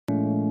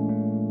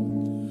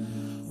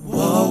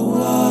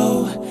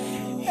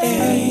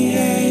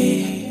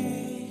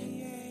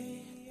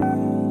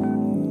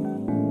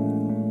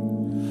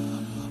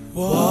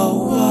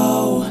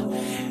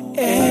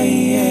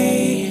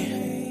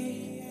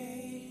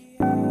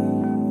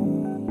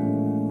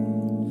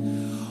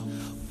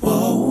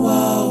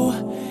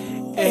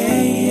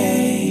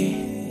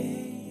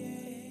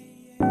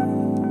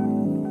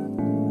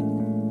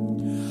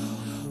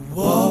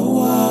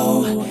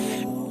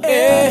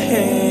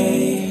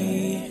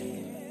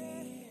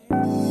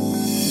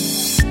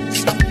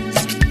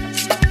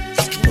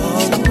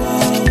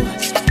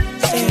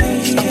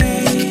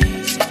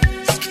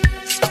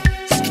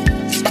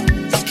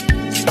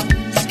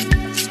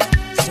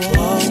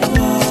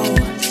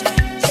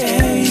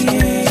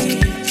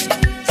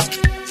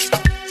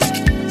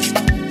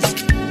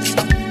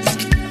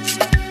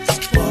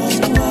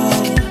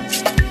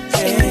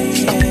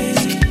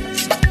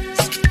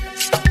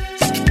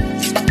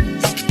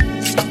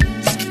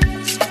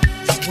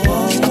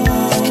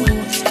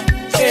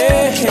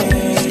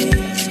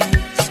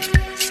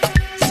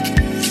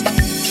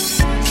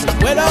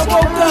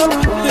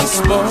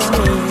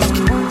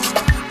morning,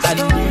 I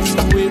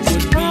knew it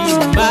would be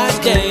my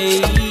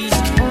day.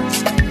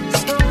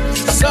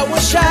 Sun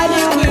was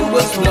shining, wind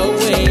was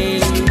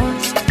blowing,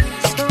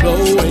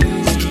 blowing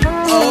me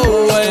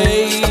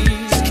away.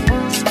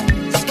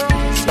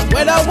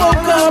 When I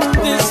woke up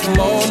this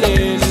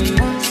morning,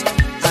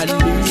 I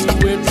knew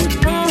it would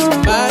be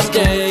my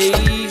day.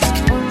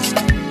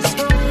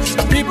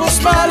 People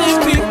smiling,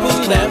 people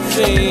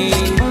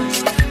laughing,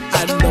 I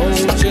know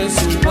just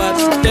what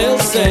they'll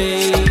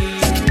say.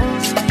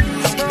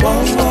 Whoa,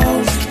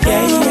 whoa,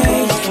 yeah,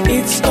 yeah,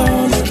 it's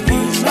gonna be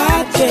my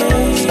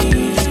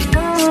day.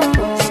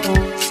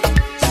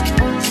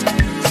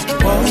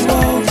 Whoa,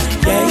 whoa,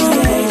 yeah,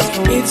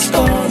 yeah, it's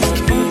gonna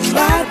be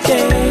my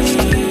day.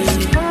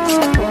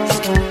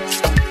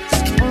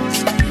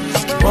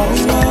 Whoa,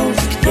 whoa,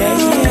 yeah,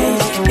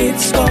 yeah,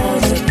 it's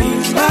gonna be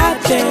my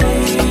day.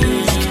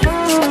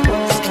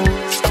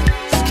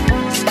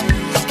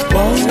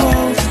 Whoa,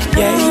 whoa,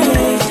 yeah,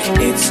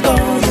 yeah, it's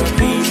gonna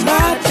be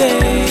my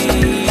day.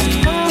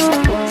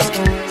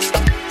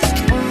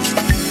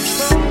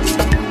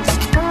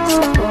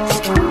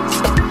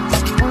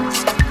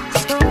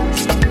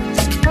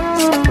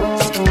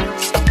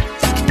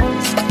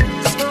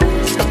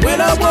 When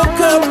I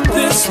woke up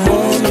this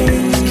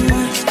morning,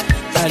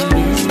 I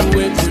knew it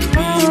would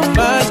be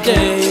my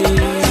day.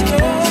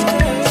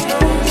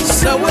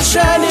 Sun was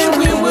shining,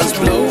 wind was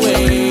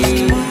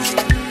blowing,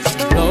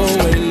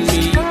 blowing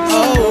me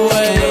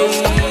away.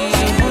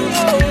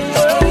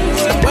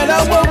 When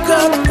I woke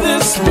up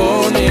this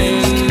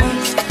morning,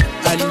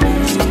 I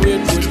knew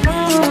it would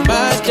be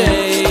my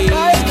day.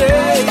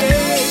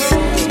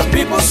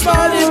 People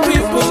smiling,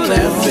 people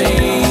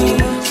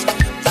laughing,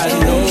 I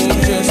know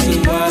just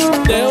what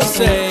they'll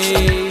say.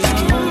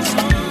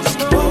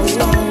 Whoa,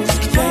 whoa,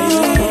 yeah,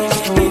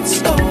 yeah, it's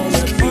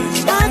gonna be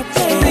my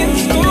day.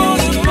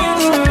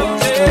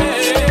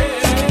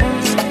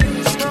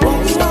 Whoa,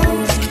 whoa,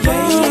 yeah,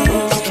 yeah,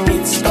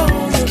 it's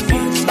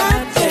gonna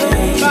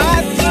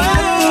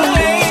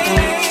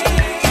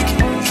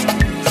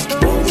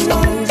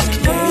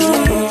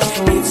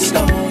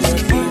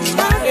be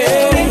my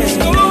day.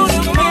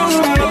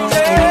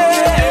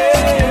 Whoa,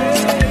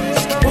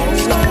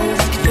 whoa,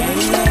 yeah,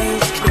 yeah,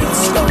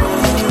 it's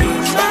gonna be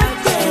my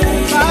day.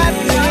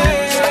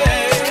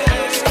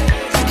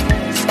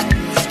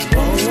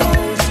 Whoa,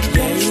 whoa,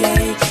 yeah,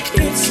 yeah,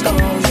 it's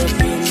gonna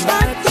be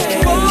my day.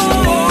 Whoa,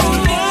 whoa,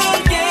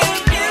 yeah, yeah,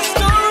 it's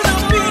gonna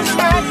be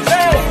my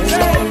day. Whoa,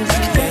 yeah,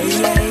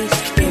 yeah,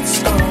 it's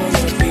gonna be my day. Yeah, yeah, it's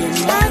gonna be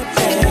my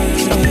day.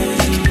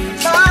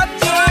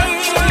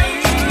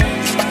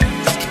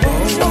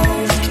 Whoa, whoa,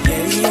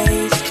 yeah, yeah,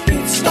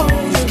 it's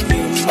gonna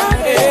be my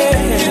day. It's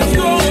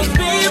gonna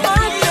be my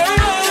day.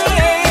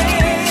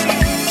 Whoa,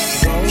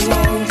 whoa,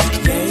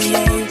 yeah,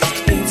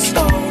 yeah, it's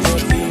gonna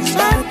be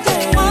my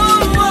day. Whoa,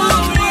 whoa,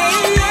 yeah,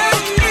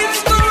 yeah,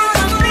 it's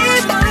gonna be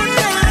my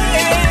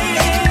day.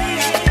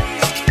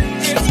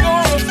 It's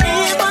gonna be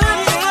my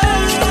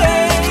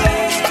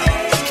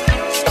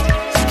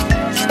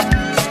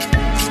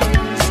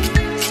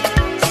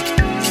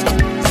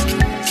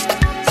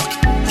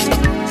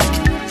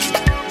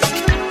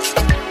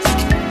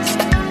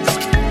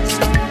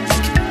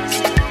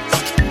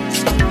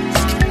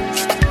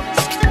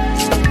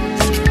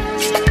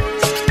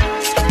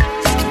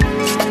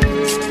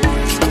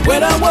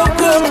When I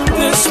woke up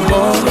this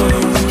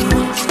morning,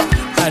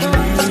 I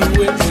knew it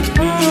would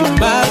be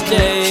my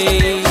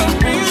day.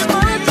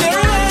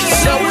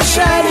 Sun was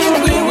shining,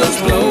 wind was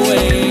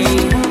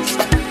blowing,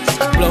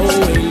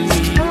 blowing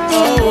me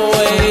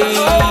away.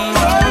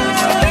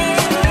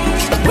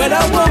 When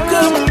I woke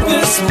up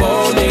this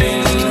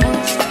morning,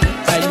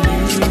 I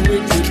knew it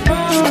would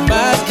be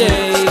my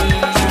day.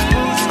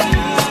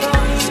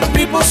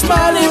 People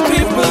smiling,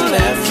 people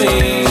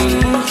laughing,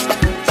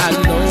 I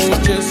know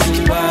just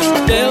what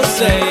they'll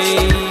say.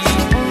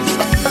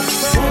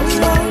 Whoa,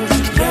 whoa,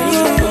 yeah,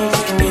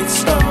 yeah, it's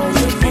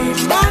gonna be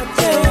my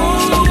day.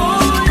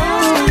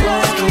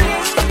 Yeah,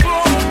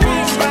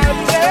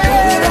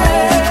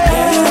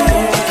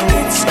 yeah,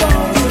 it's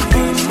gonna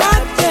be my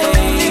day.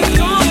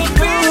 Whoa,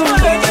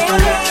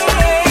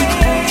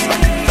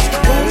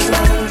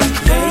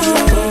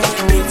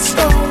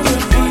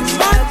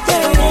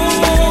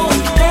 whoa,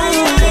 yeah,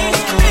 yeah,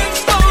 it's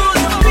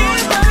gonna be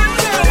my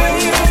day.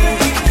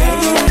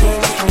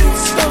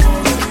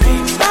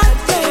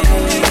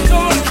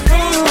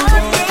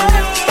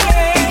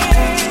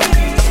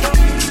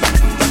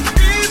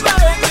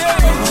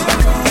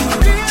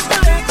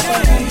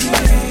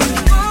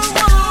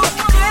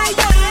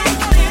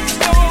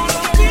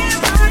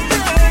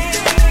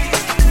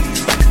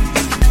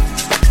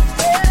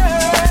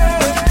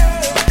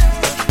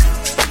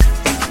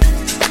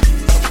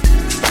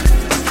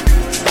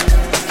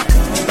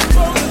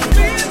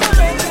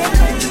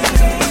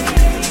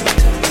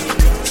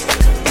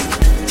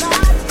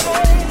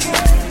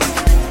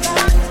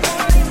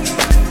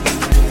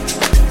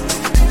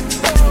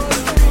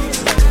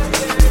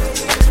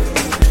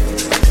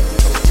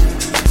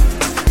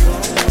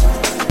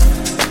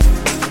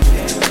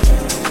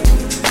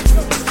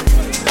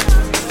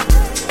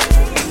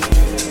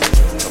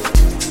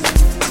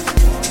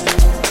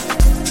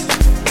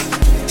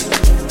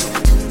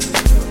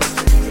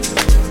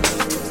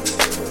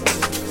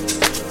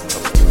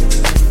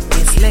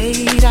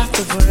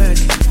 after work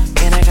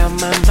and I got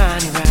my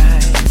money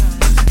right.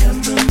 Got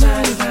my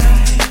money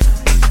right.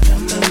 Got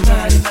my money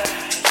right.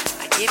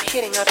 I keep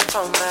hitting up the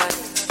phone, but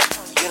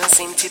you don't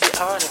seem to be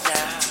on it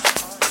now.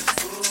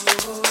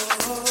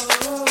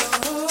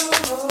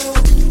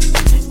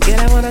 Girl,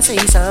 I wanna say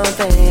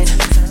something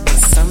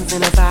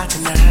about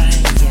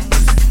tonight. Yeah.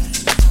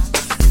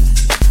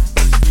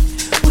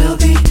 We'll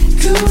be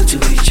good to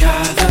each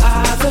other,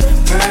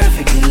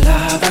 perfectly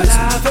lovers.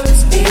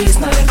 It's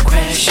not a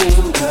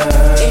question,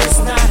 girl. It's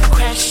not a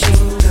question,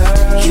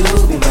 girl.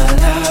 You'll be my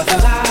lover,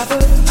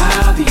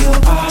 I'll be your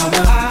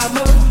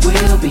armor.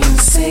 We'll be in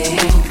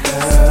sync,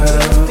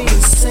 girl. We'll be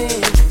in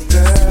sync,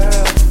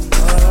 girl.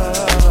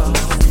 Oh.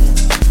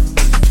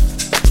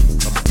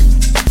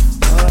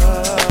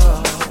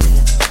 Oh.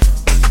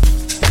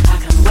 I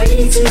can't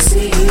wait to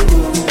see you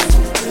move.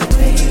 The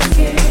way you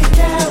get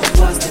down.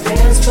 What's the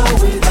dance floor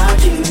without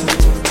you?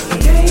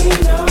 It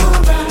ain't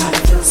alright. I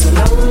feel so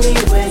lonely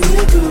when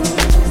you go.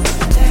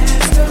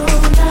 There's no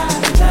lie.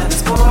 Now the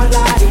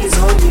spotlight is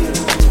on you.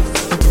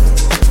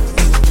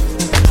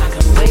 I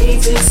can't wait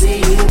to see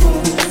you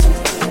move.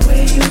 The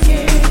way you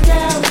get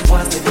down.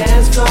 What's the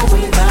dance floor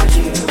without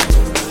you?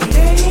 It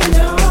ain't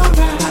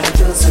alright. I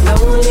feel so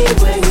lonely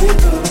when you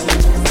go.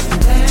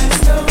 There's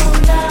no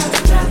lie.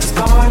 Now the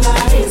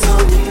spotlight is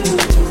on you.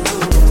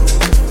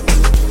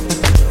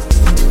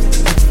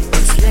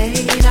 It's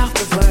late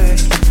after work,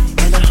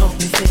 and I hope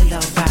you feel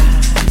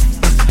alright.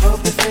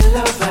 Hope you feel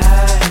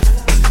alright.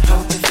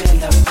 Hope you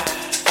feel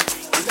alright.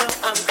 You know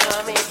I'm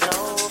coming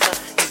over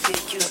and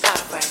pick you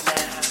up right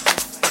now.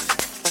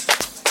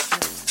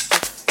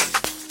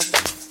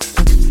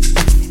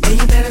 And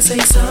you better say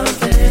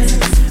something,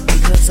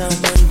 because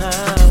I'm on my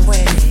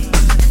way.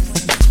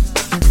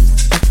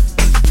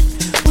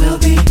 We'll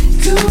be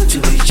good to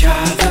each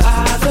other,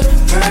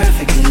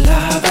 perfectly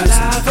lovers.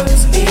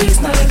 It's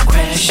not a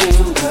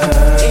question,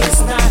 girl. It's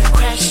not a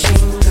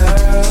question,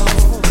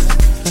 girl.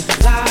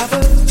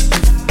 Lover,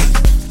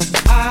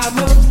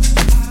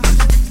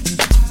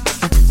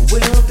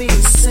 we'll be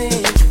in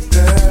sync,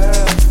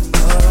 girl.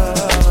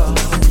 Oh.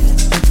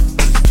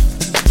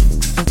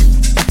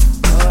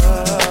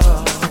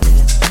 Oh.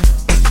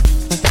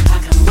 I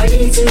can't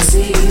wait to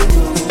see you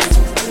move.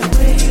 The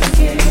way you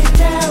get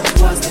down.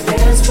 What's the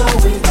dance floor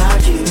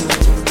without you?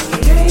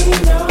 It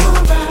ain't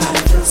alright. I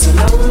feel so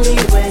lonely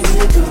when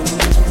you go.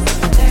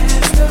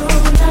 There's no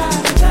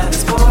lie. Now the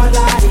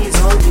spotlight is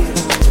on you.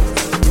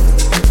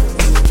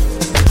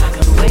 I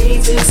can't wait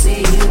to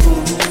see you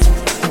move.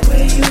 The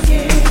way you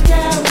get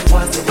down.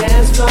 What's the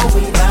dance floor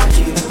without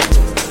you?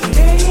 It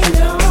ain't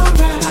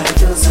alright. I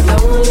feel so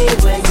lonely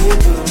when you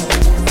go.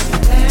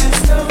 There's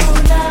no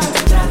lie.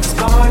 Now the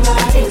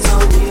spotlight is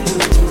on you.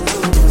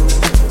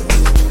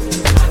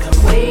 I can't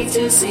wait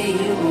to see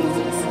you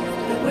move.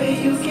 The way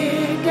you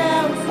get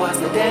down. What's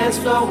the dance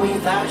floor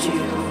without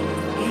you?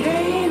 It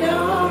ain't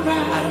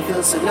alright. I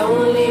feel so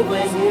lonely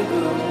when you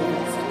go.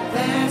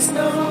 There's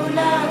no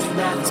light.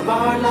 Now the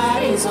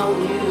spotlight is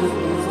on you.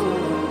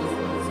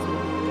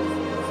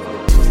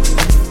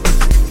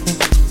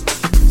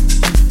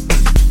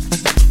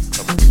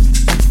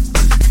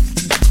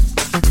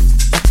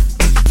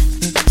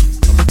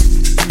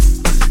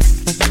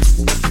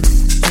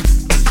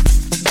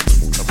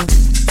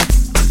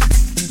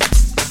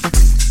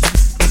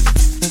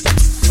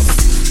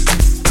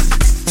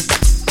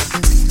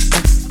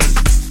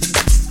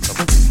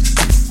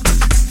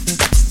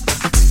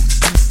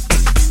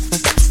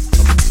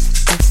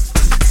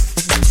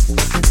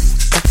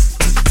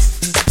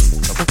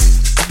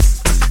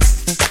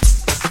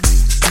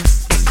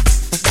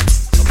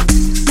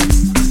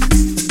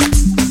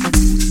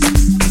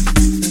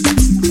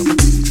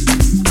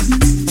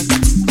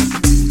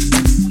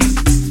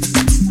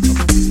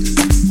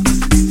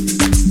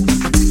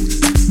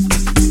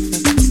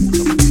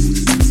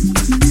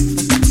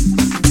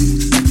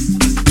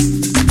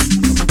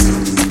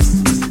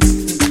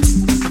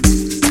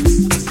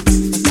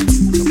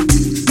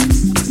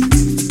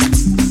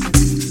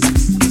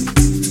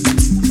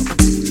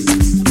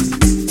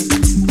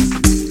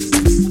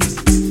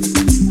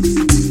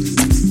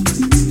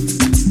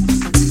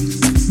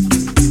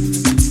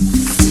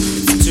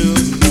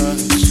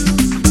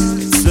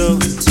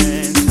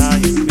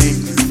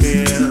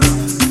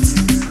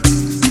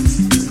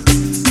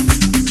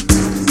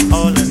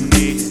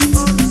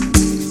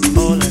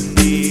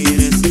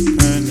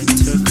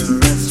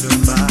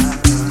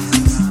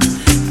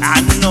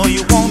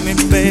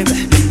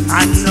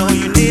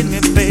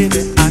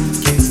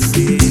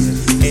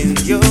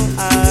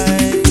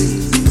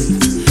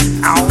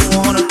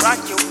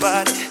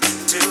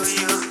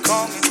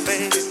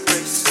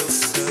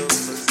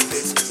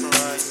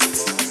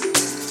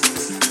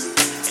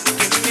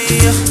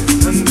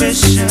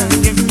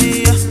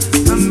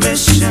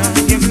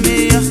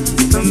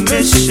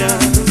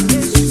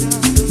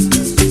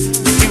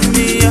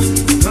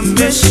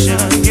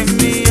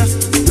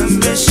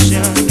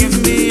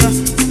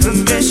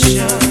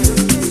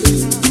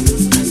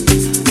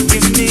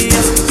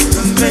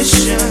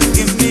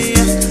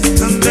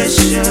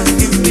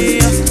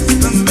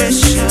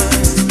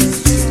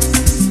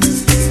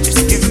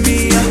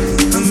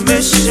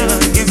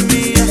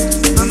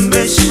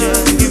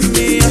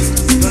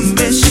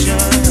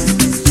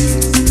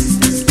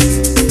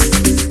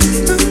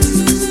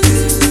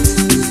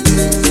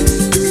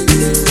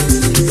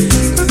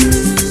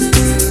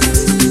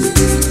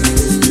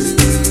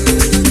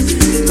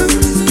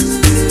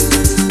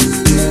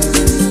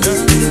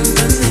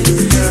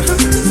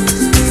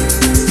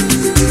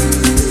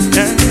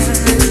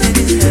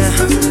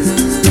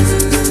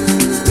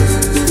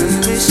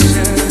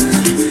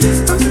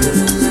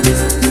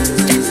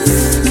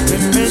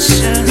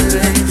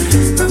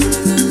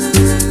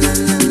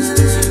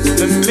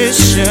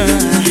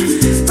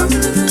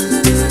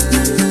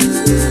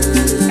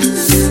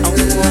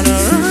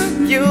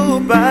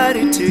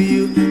 body to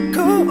you.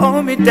 Call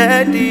on me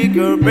daddy,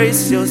 girl,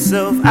 brace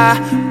yourself. I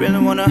really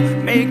wanna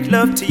make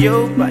love to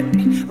your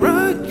body,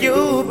 rock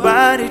your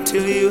body to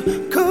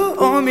you. Call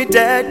on me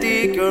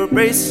daddy, girl,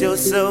 brace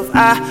yourself.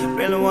 I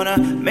really wanna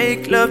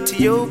make love to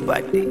your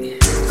body.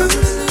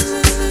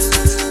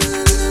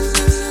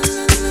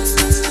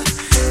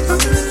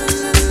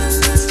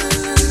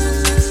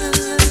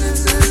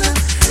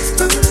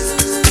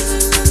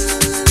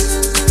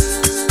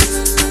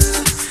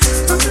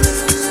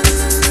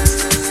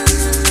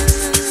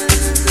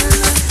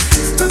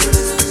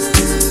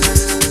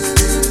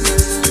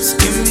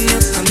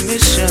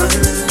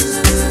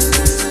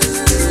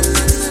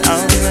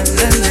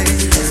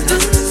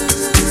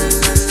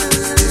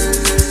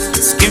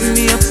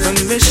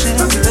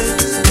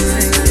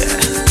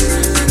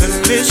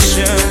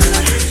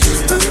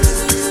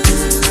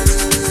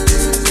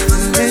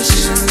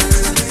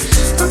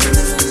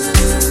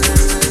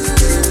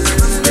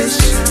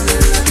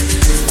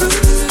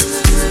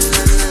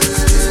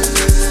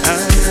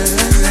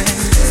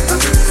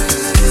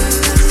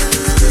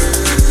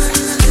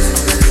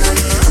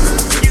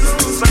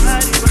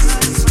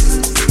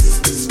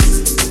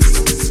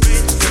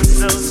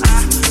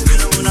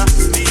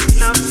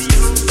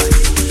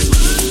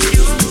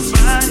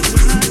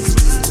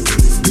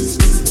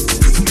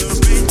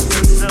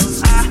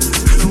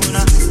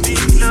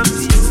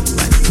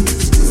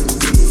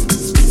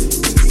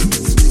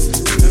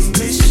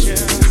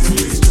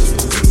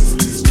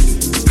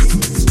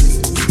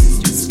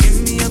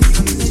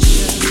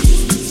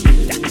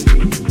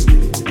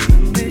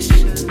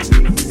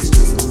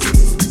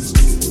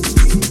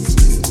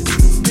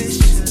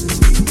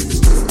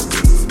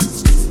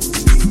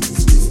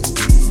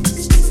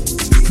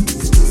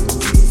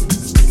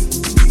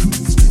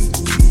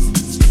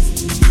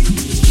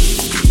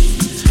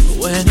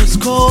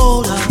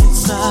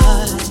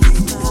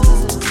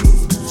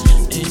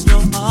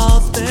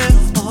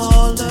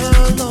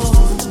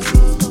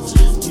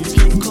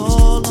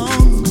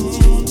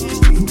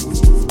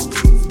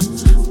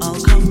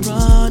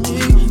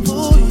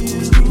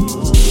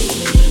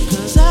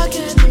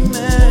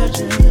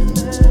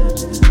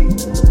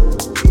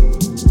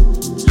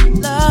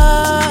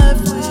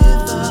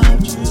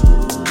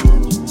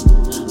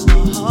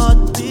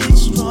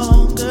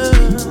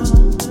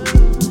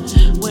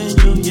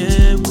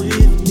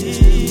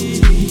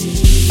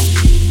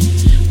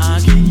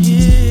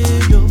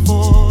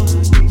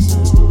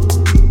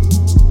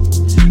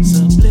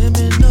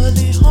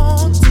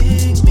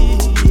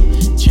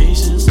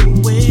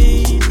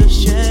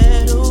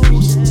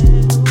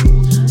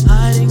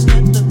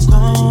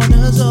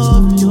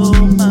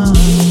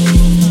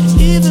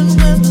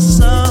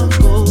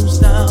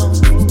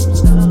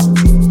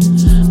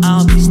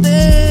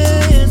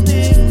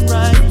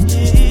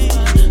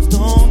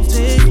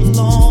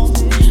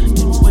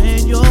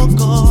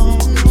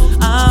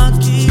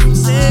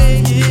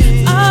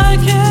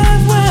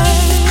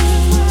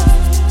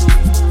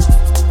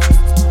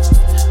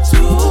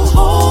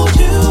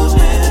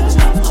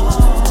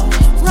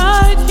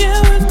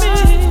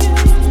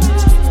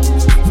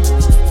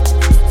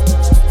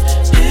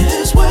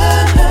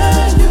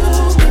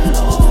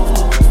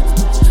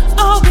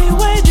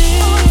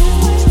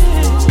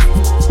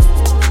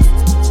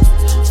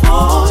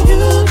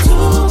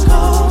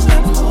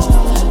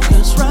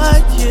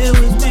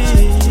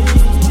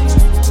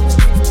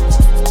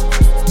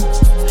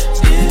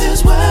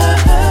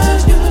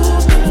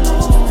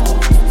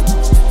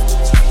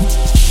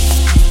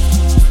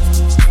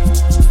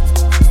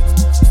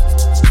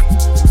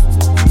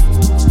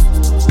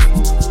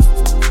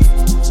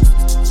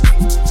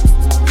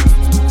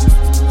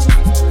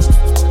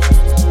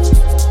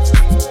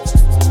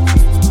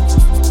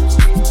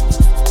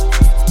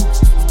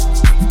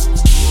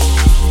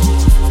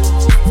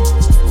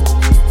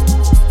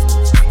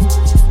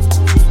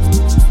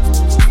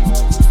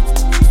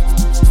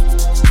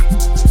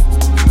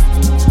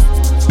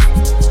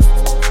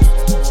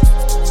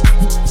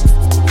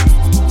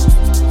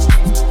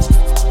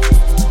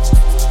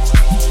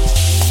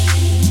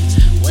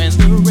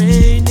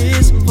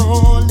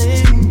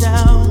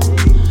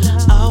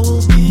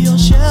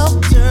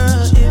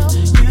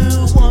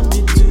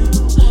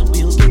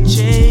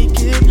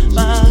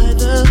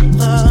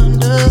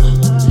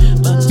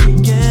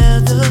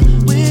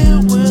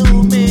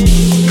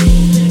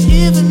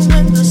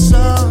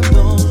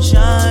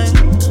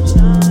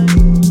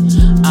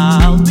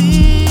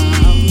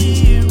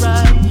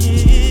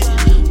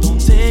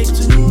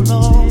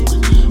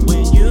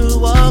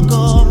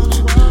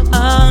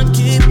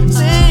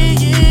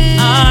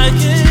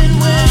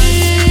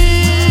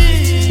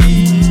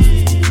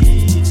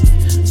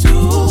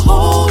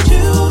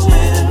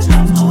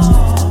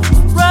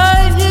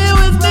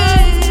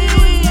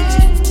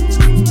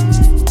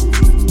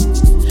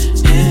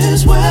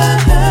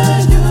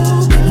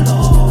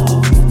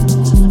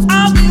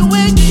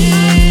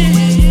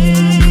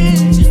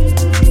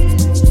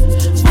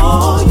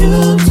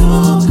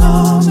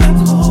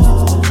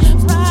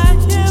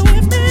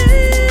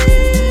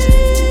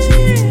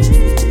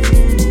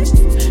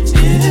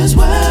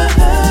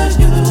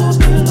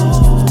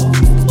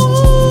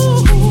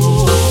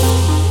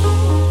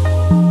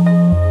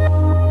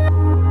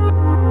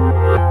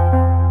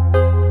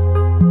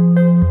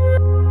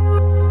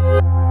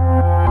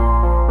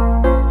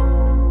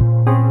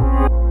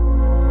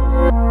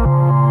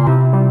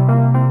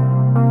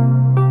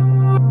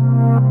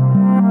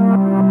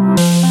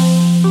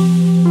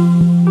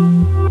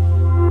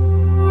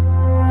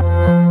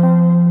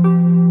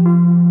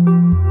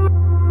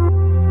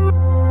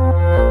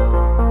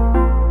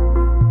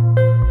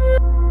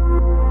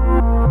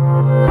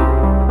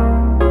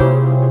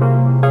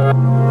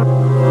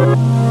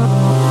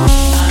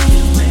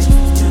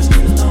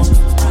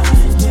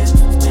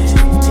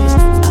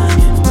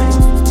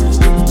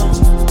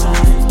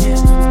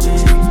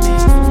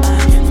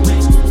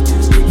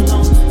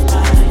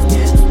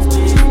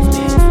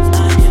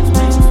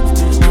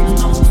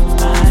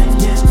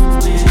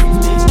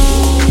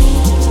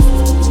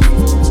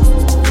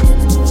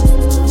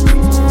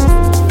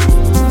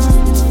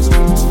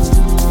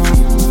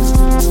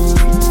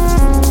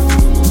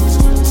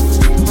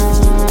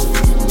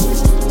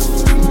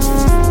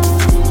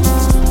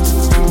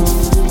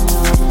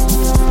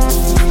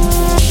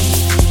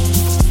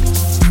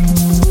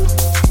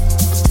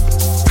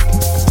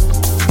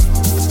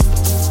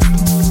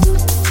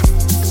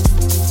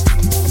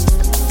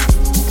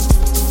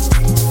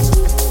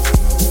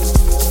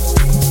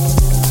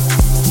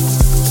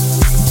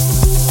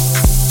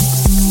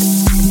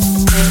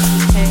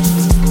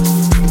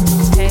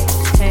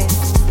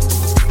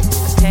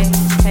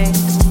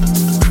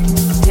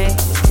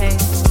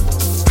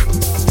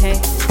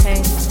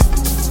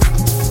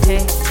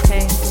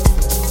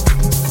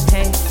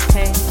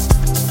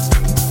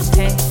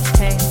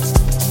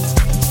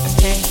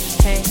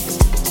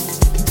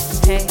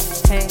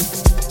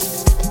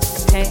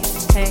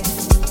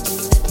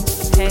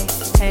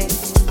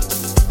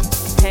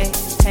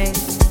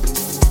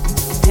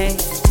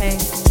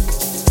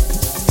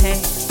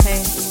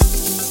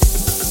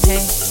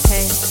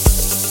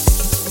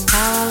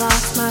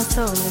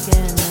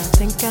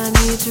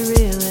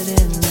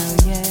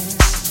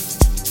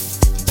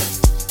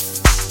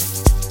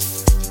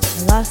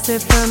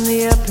 From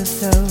the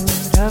episode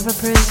of a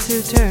prince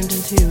who turned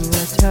into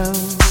a toad.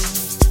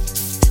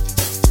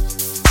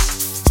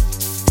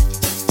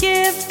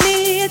 Give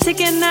me a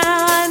ticket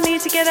now, I need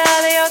to get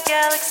out of your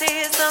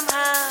galaxy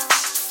somehow.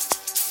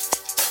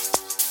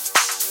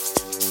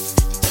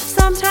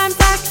 Sometimes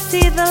I can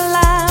see the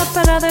light,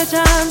 but other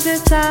times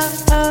it's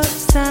out of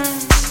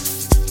sight.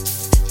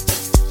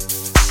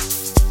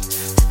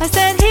 I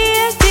said,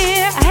 here,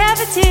 dear, I have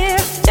a tear.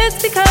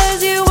 It's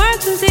because you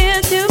weren't sincere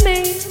to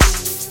me.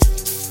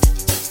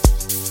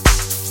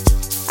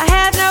 I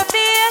have no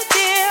fear,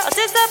 dear, I'll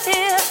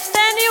disappear.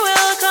 Then you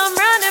will come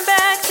running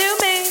back to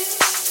me.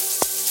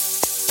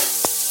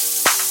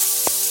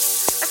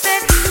 I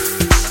said,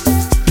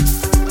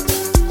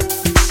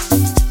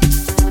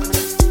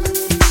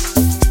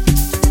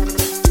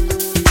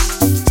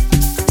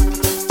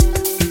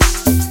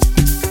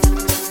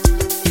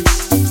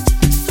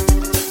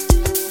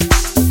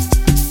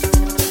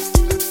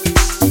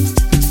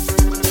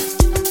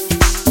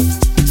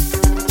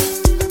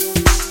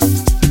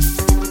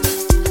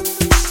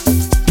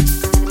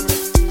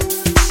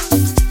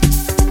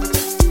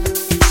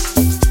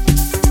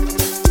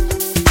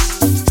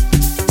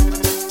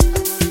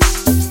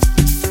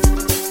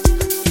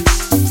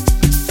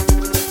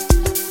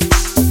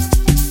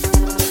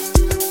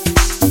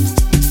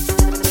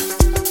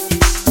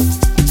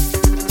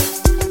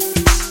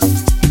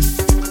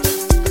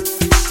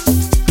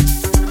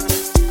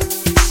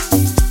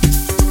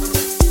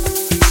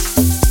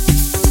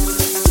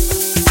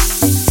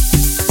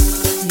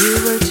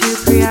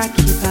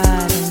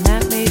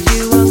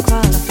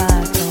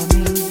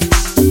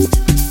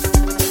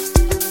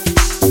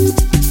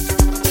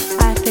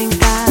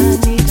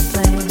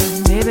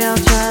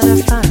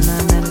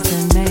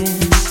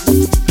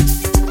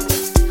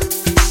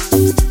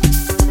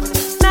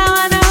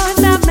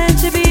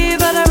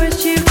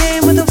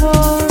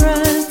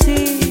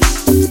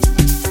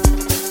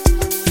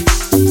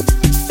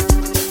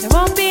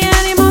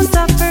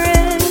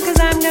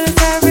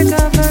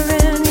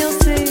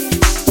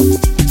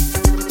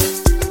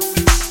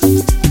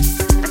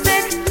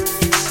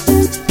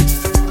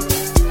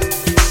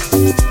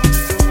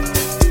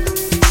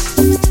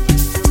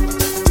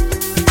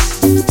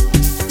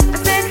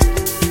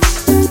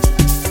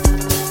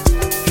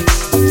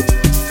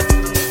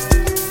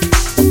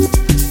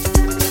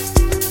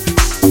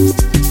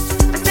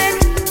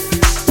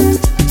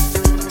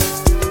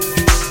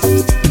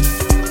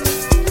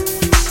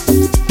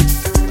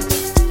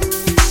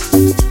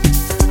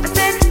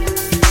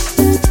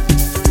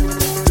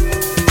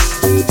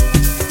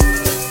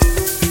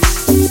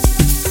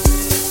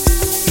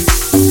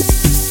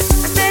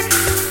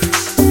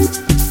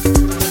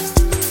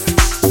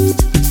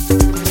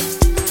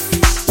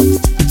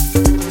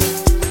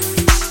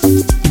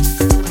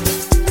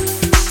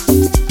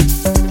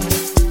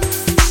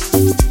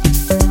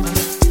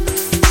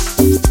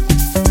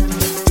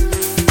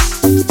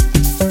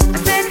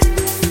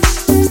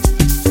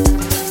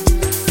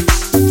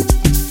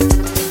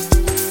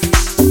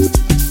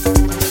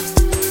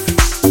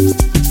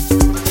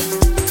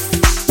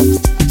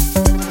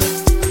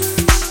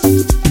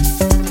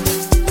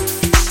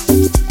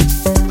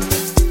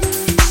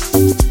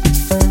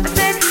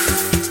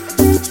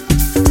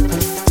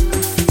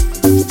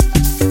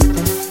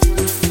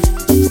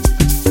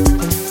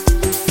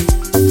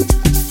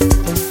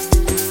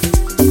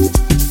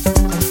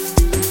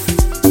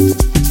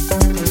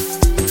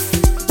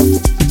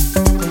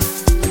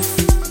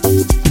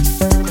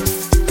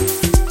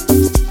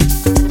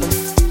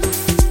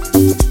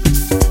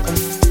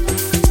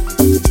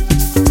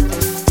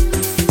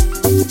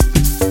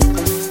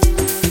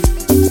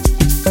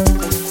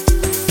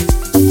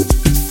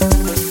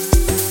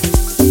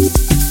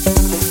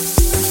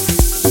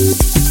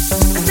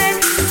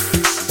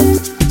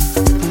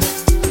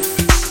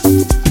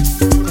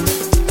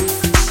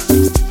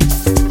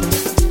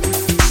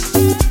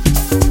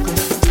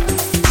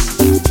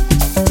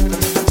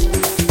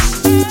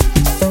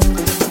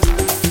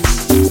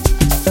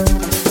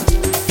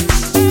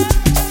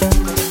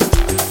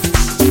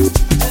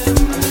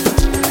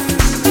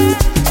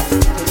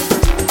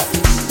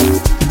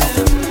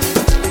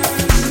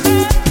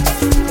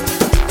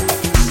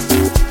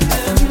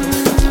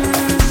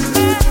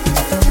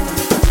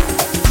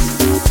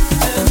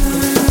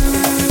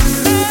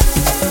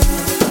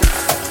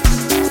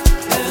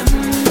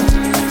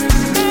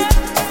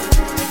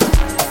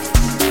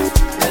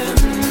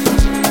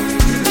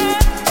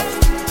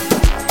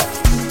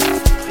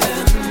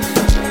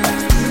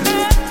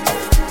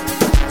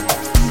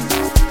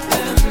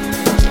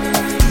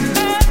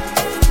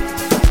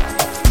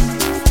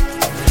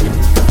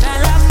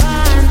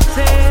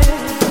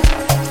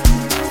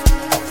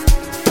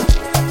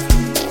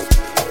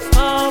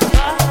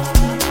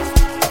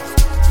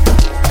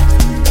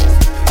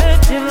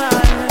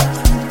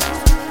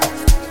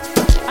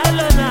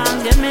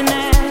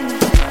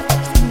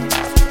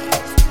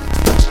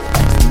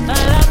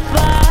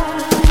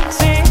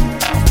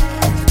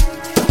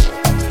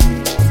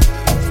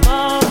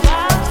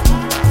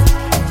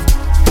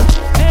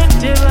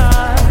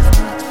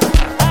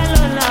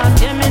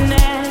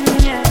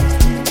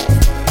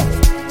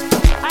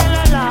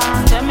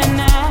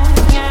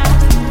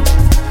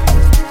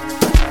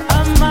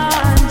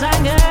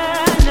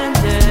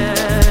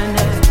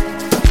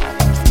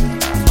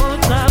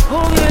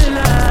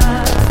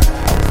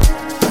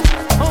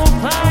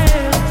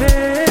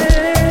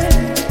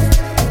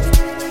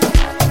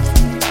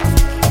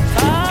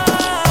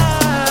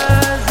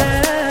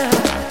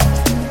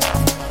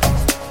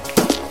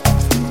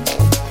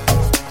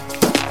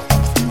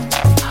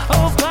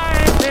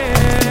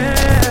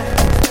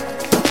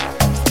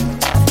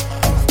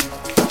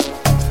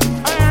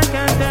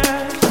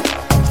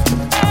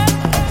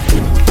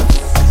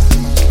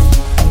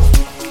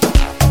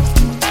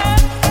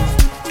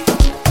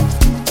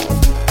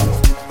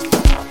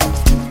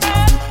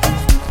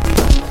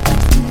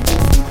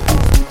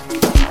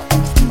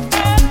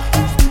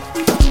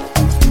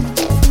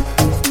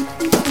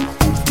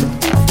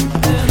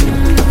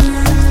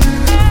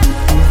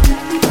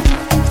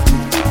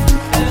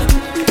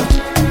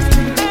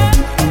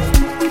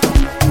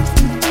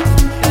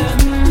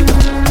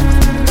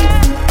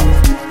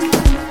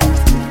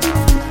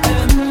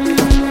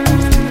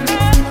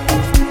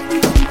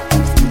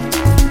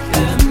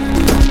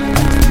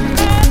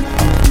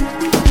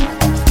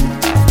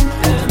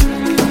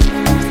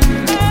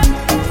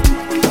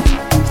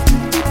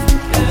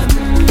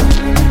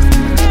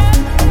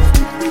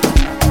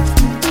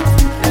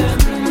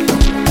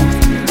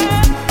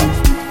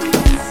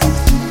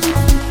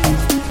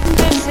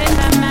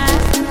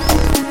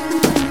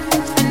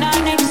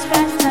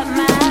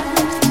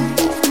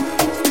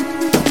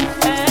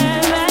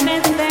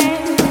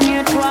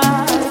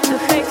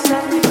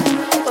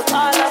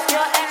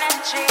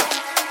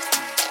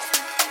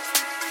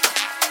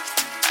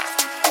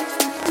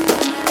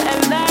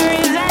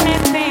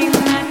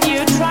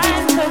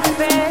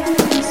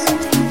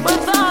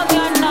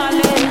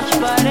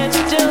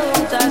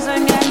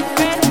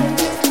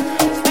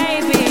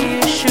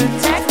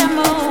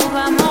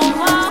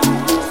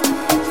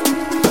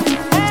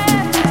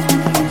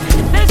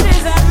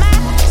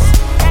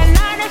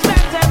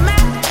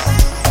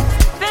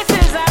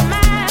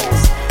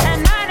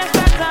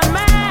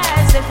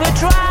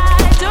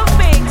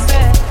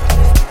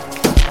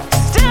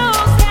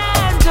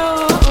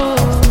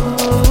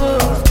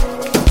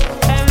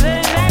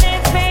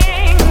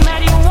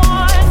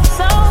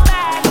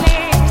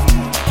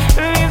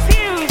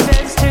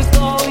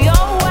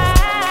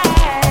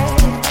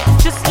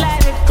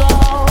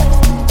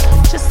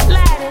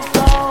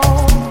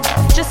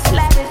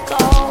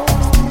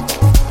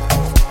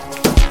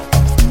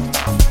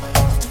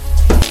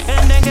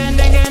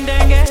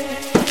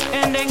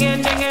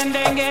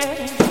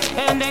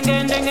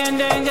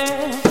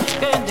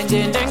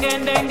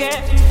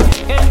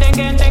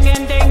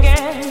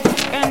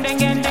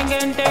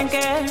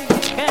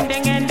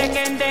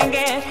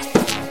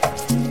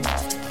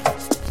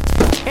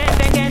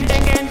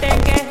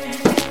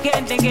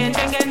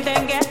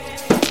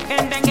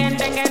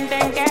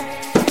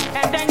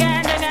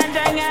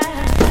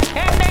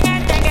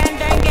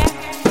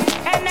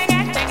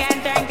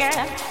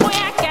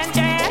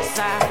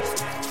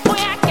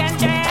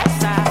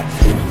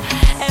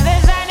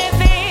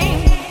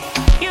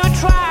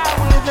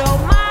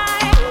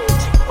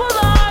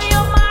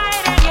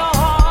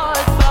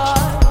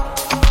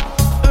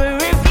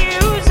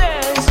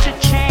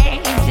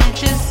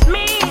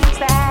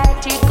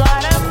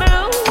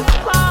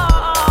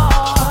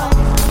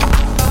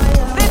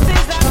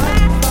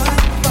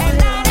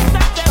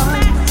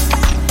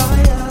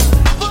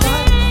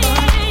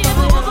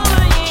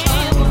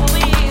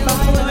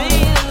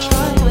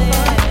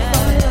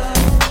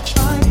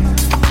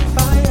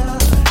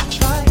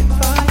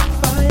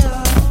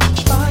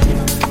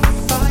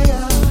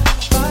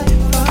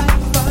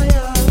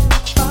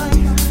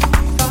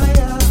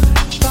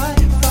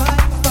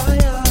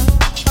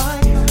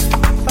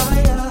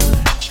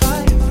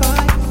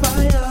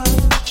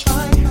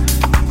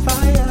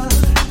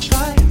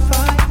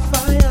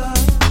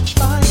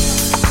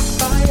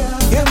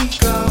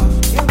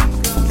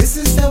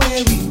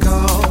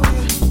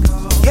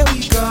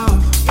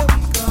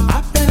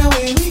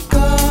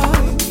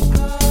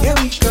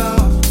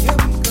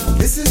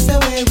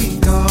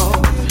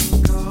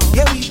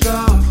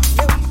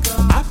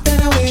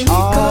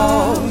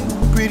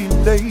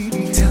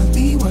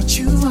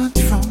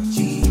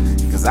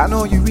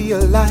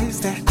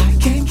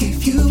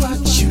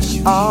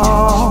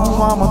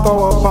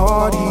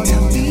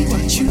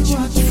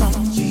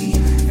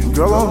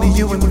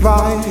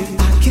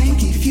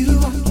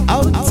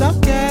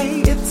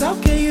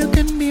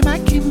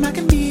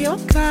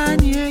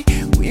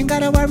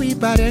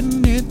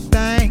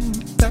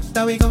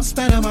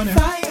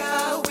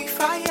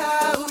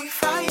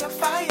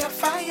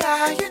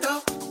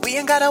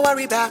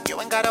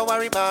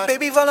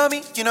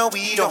 You know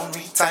we don't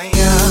retire.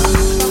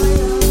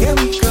 Here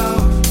we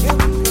go.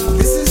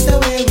 This is the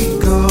way we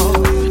go.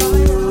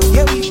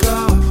 Here we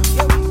go.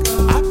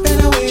 Up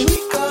and away we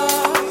go.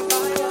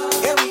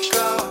 Here we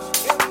go.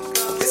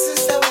 This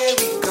is the way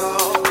we go.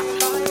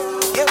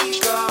 Here we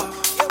go.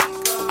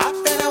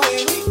 Up and away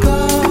we go.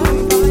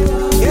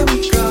 Here we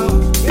go.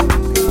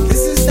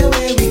 This is the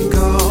way we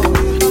go.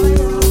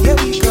 Here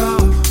we go.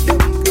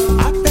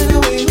 Up and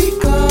away we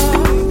go.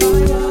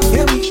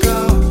 Here we go.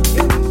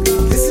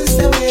 This is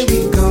the way we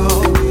go.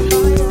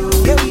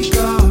 Here we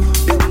go.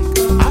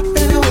 Up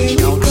and away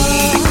we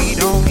go.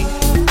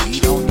 We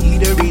don't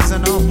need a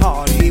reason to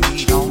party.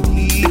 We don't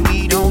need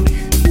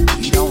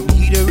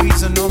a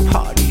reason to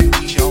party.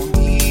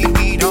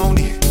 We don't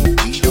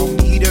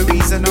need a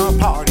reason to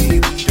party.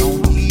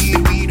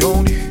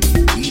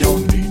 We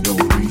don't need no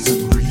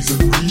reason.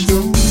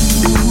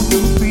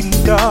 Pretty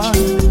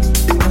darling,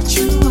 what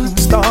you want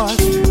to start,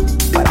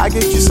 but I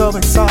get you so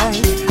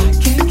excited. I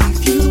can't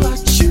give you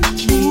what you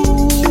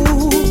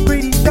need.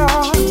 Pretty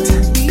darling,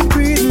 tell me,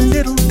 pretty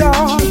little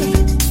darling,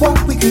 what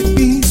we could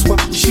be is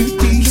what we should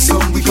be. So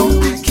we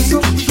gon' act it. I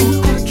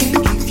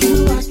can't give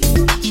you what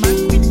my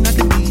queen. I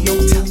can be your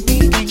tell me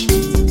thing.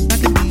 I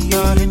can be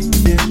your in.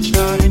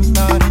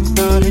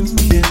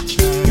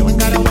 You ain't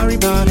gotta worry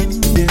about it.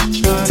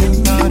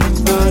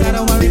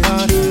 Gotta worry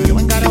about it. You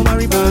ain't gotta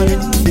worry about it.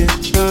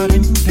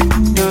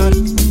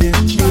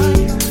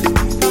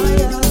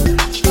 Fire,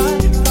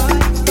 fire,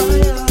 fire,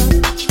 fire.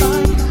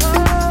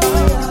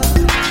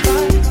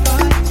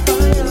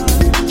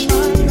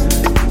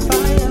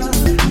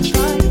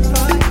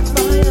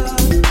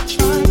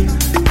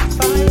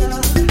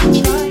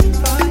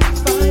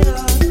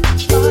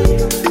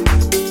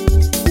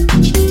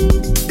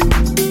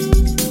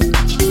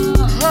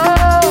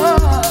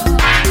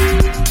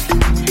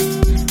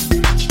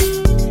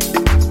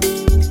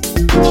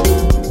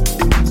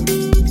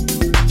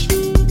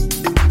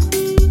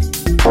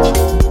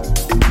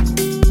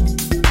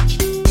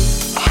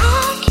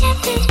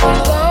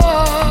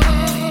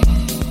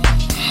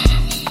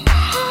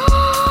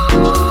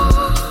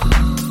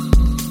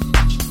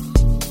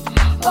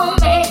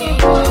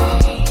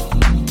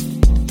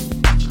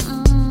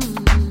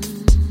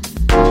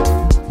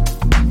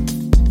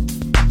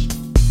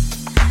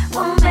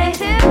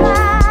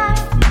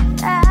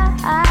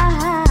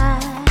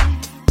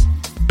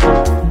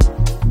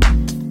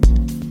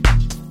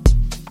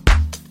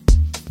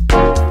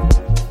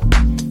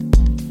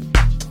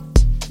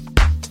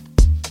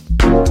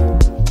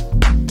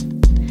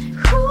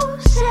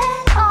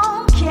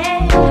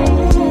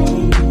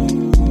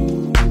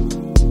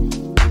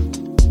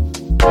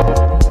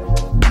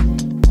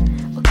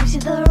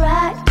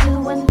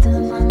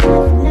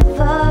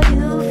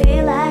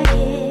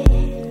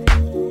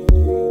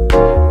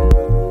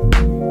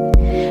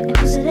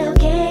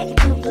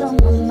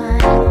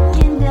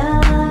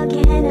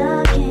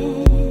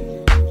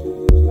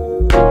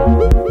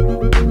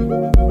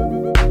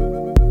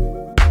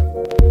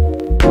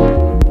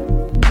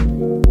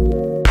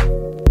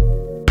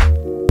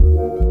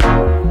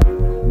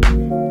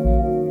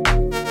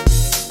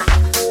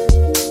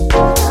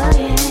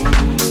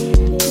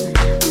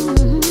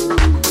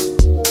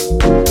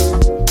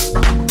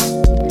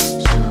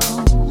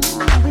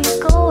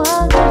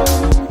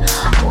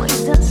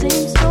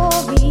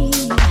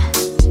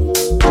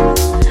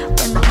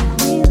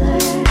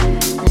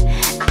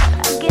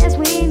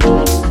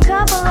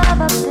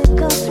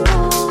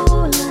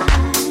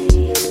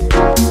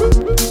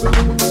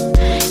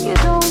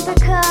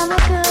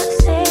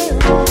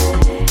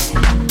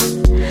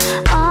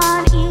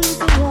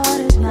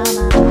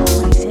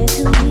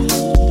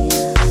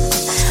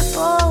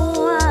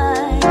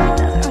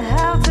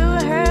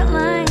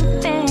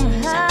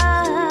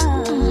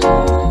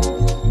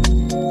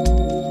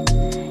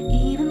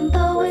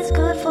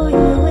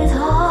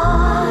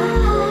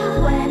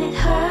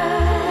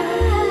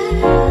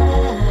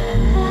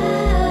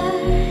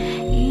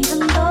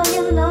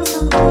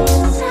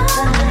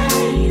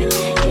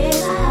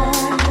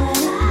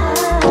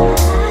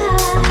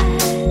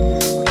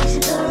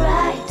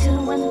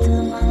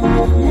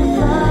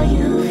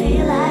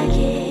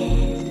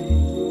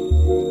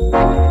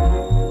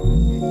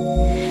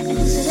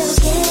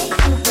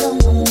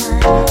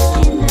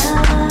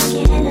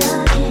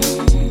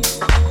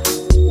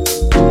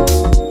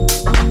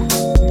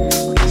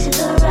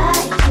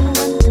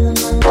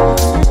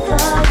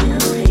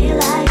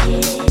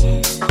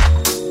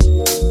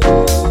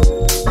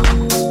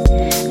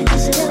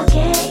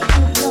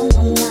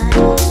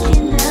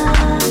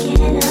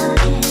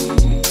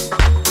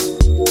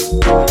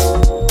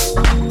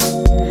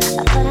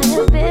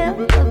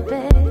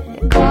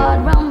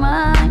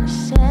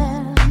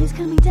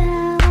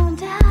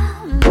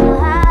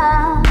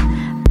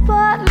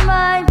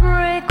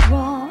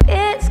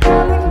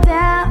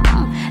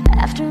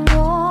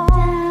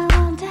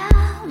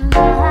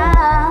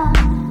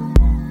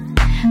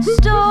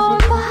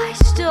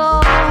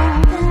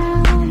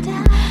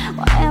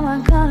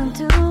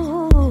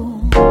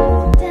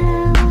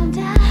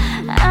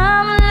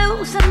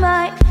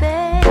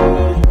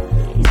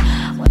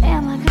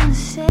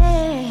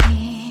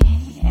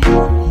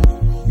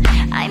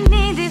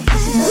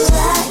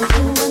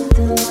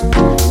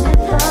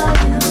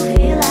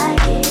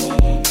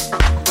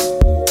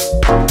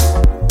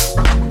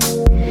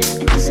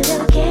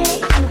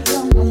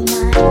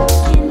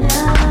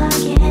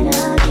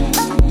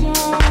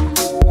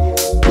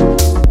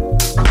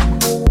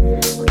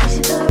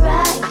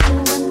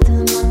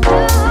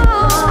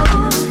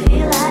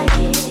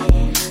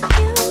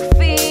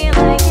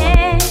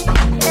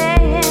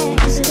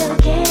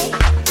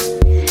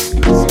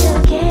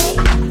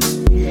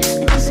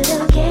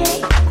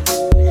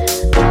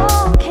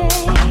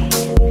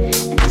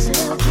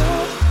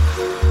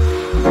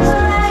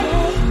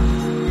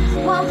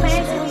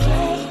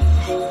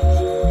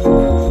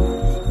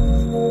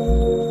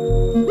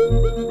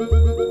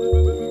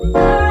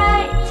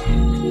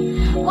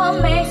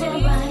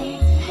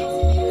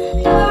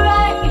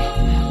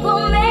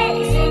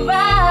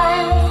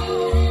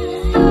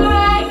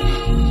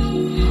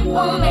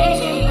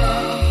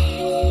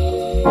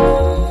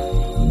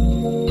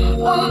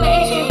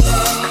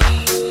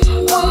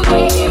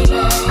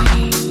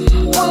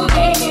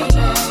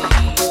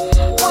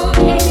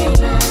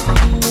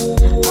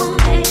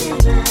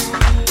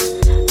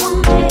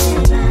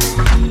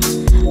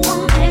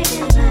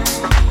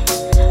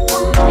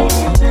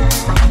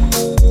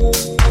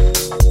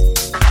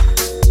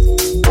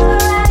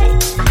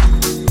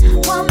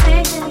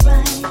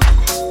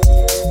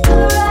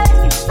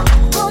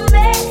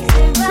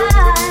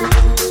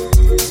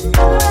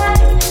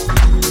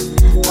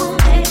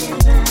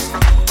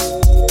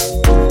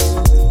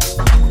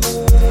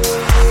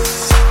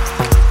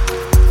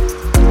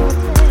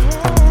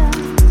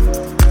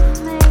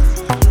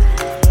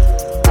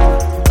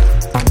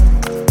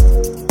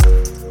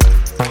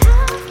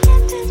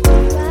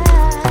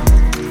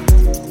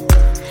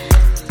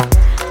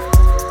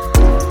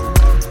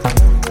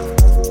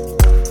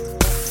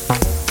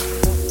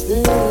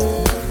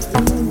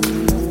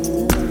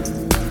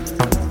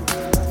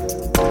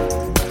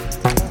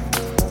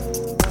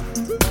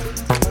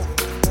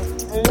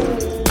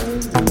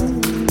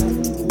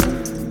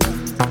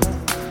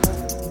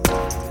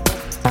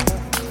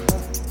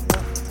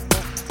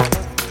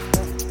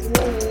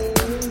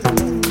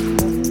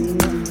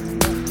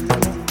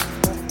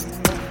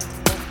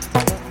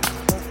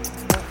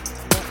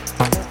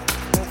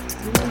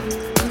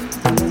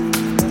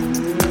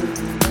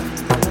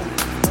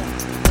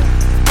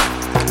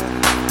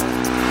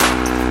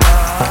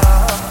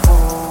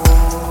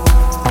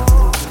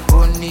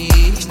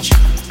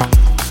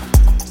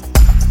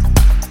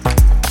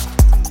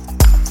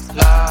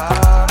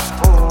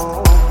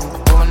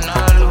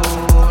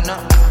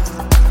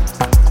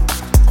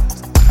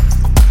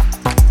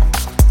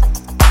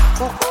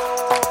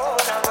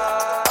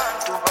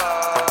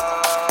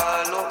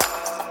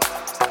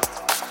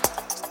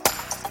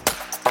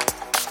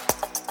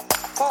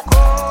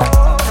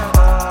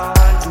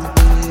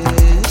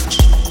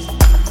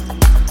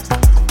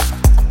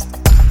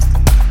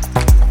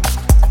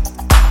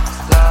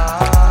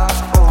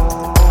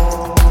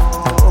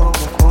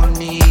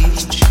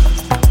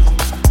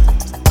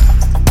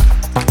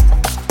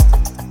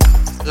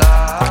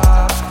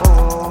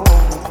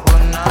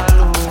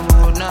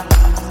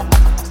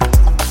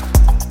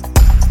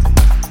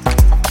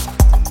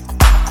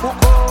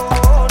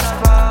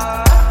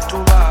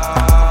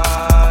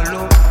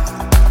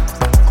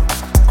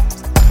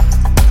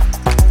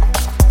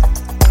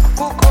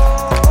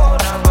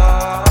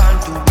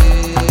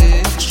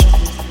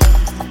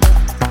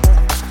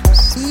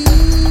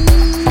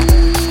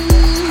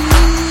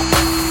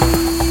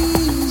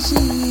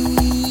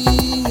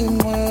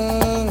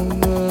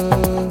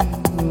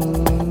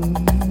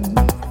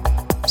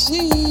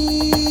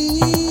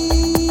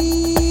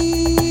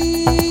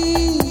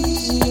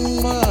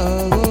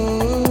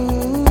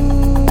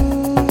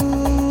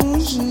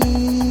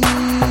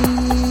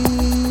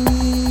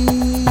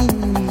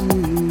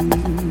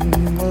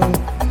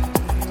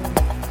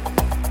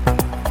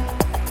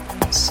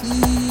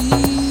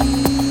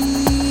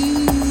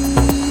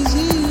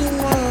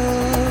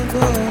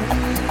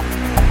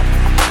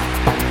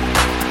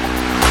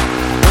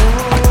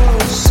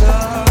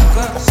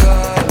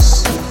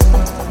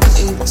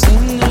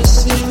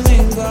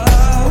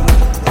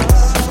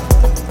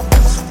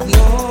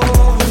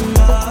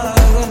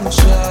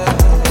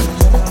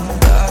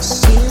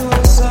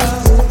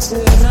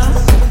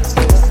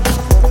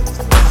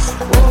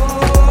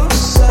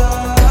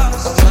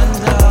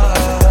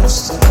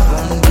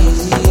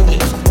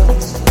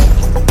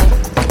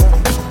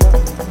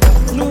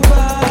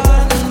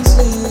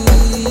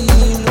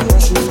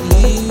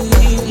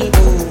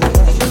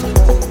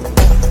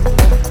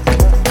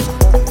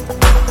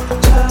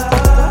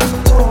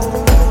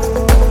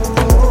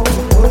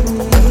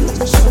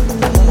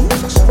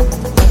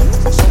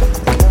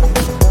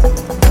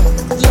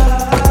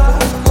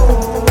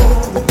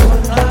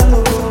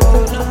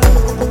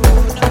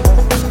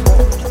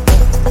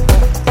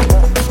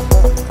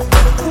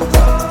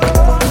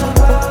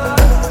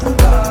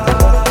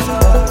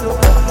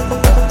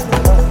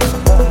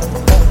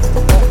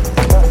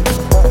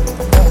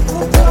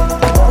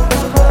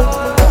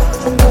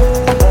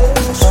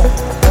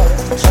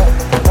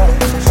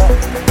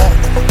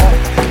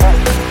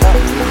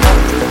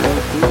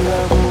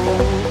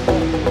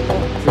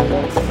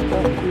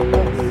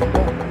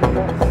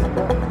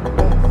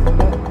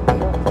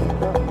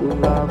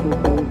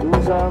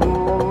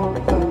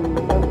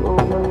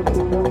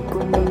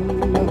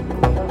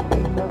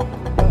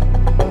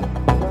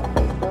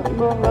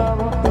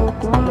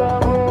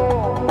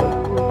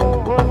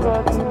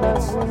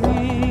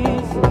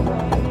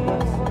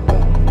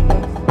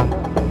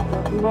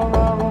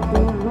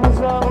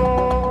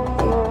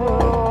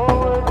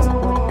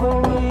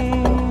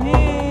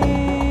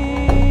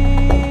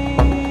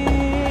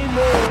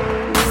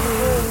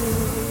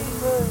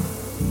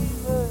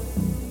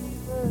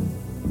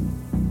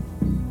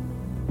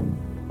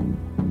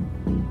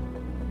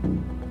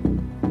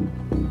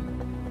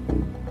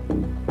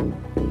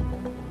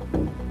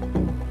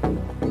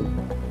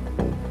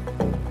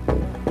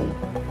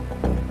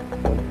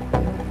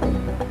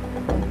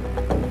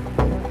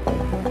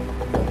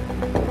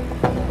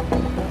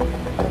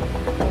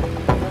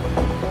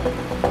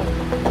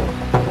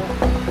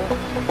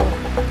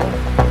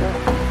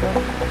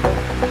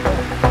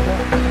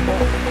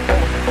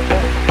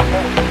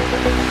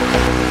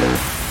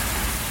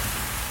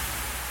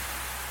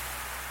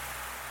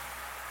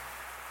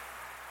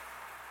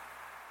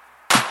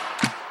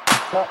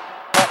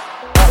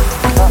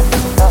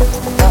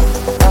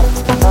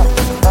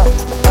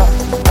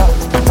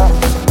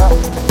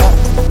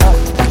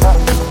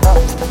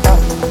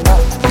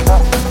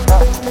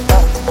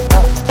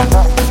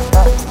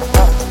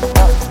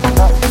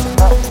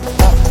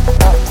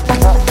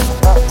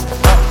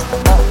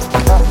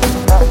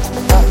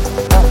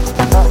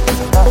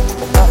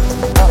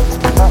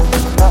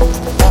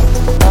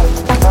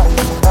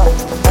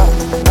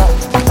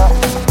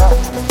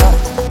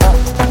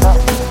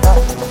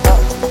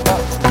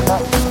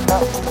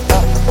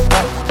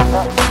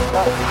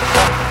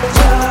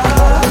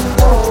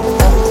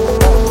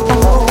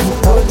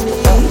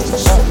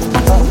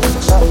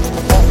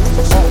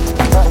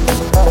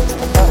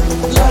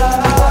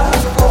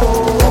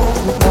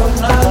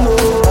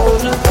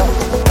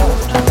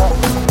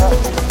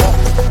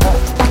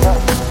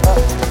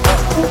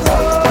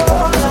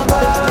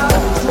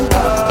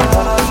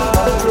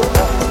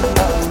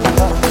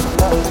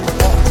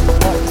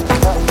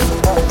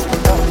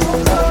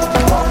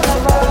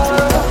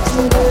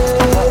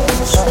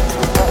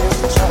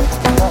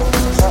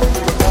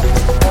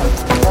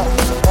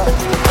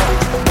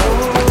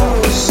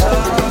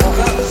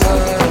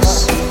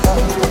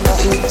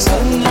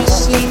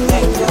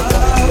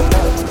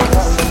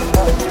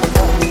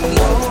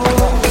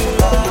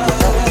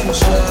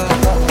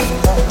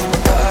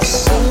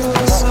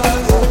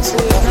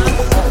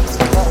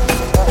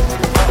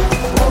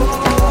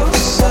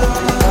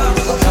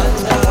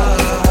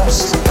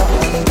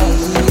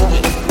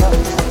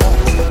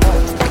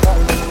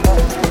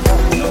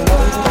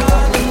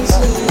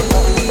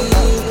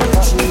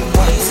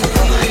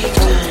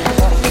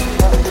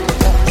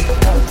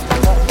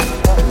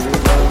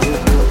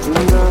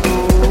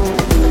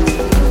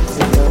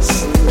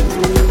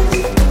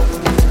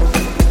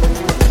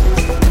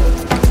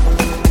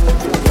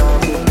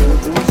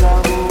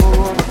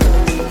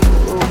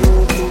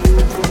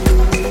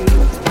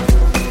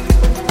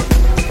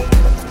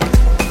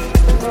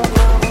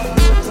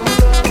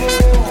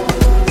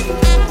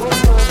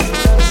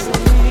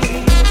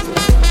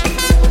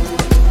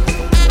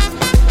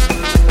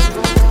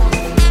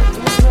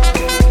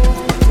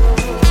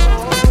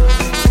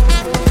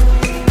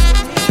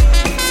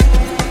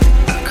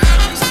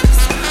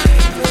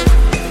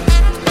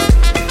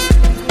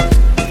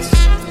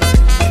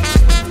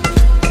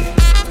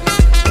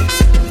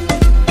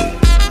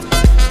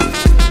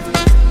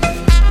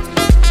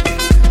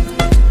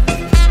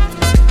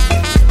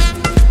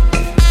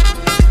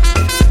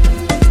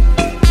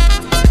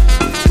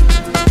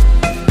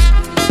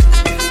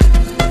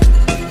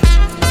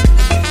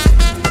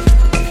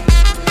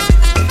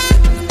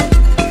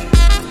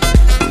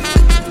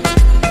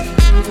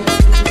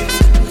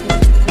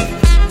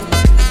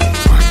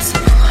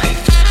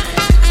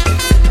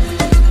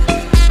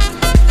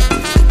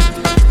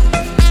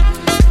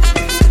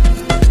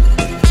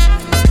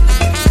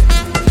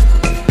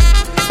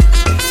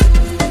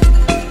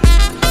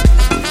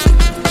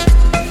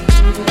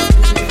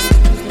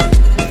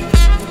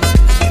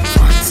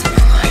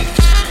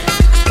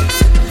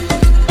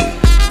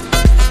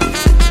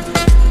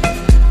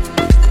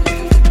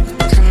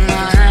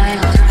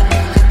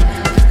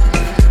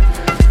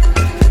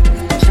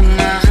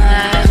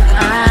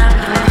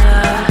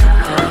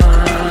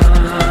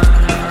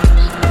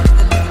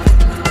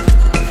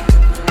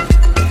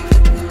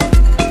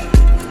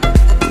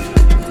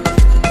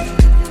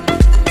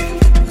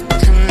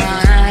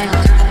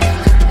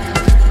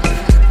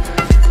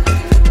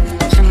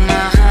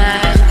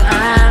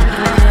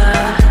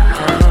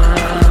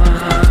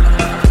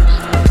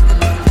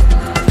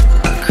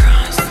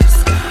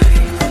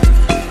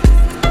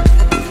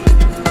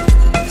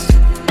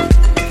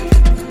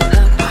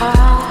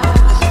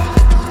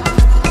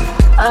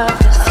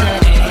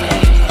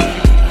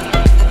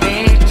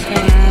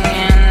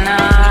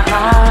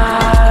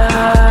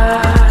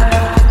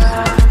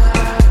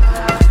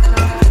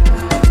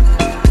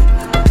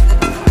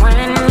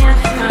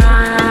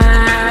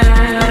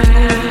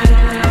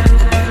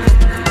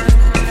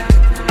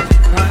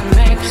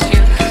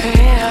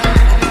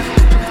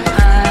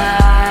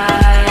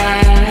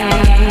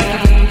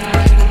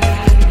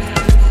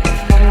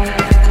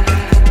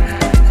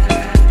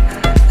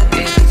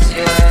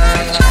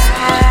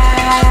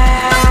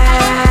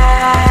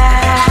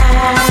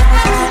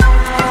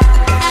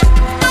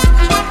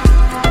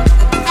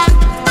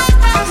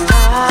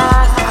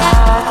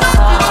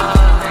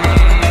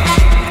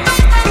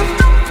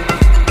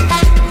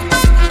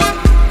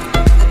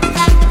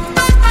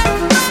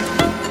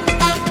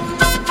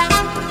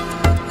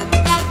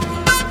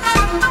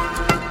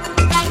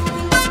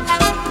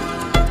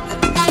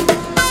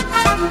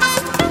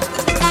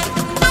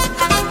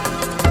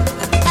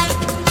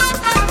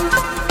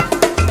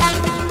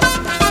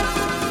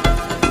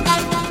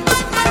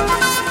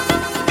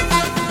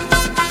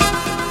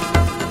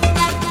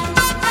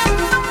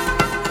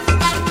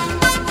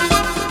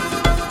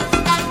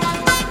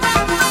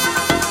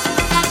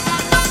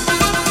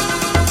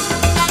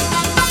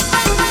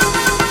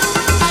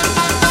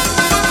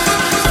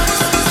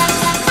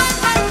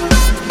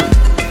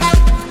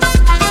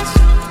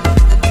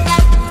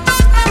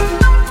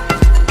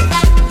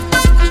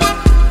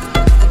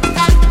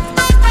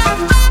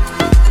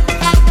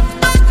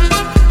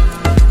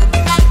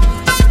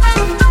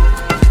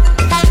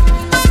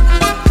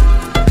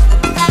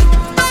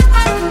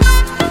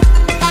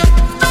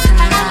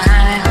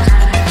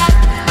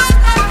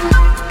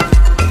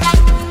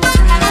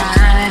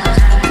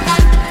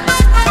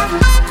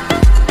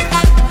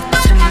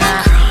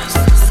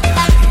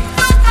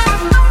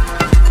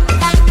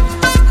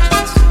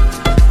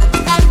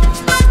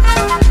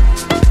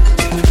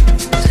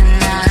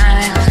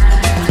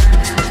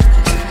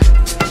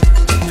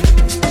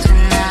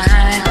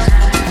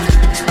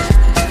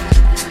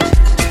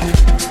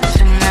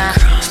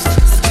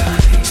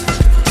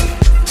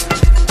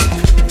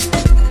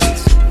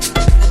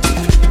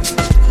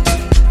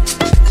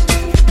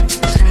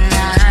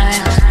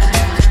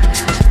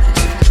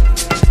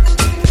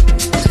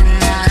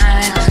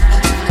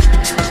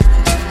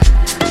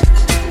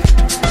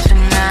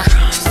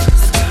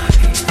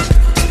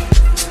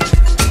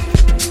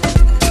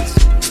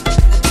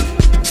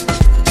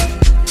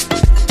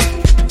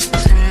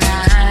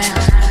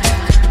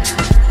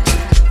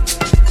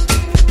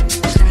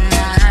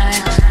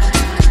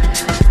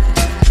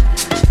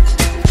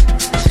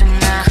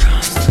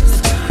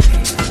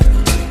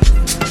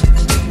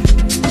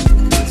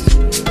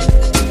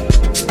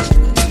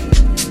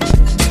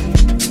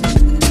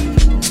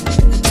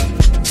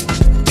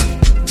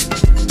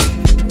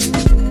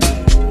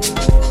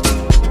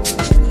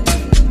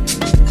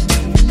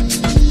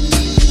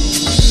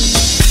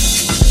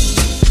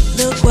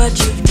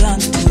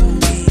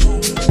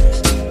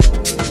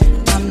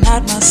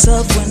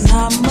 myself when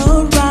I'm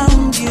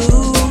around you.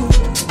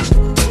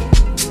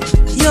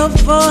 Your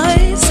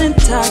voice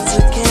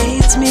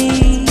intoxicates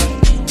me.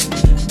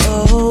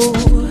 Oh,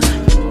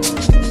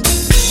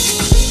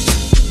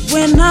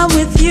 when I'm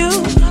with you,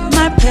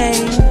 my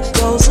pain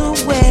goes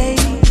away.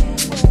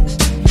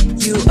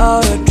 You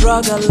are a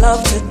drug I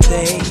love to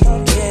take.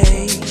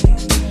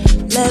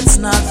 Let's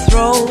not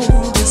throw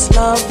this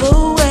love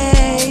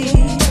away.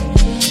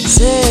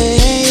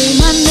 Say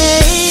my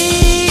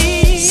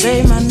name,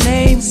 say my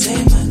name,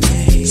 say my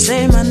name,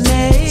 say my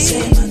name,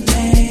 say my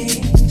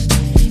name.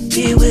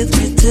 Be with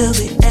me till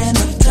the end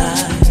of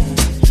time.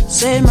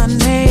 Say my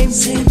name,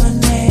 say my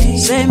name,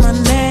 say my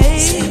name,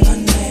 say my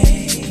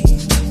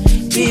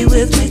name. Be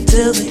with me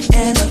till the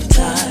end of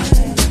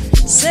time.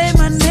 Say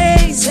my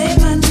name, say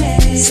my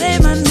name, say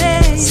my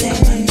name, say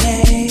my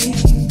name.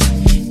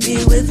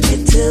 Be with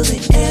me till the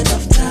end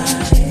of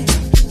time.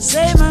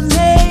 Say my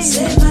name,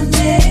 say my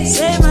name,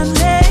 say my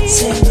name,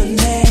 say my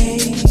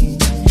name.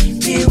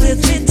 Be with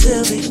me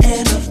till the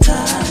end of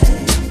time.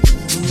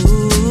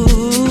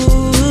 Ooh,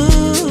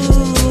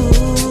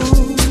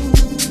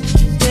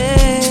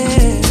 yeah.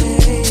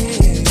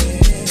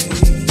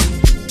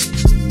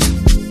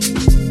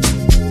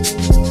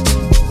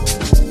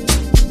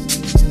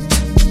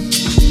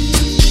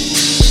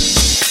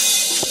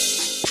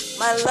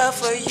 My love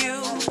for you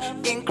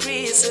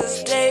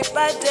increases day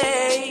by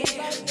day.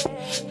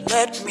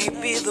 Let me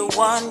be the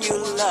one you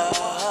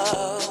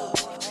love,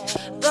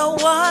 the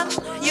one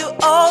you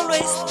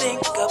always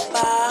think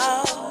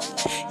about.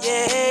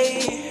 Yeah.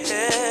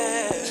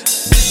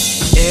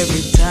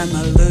 Every time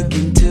I look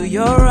into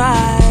your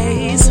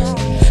eyes,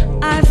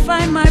 I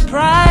find my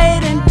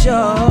pride and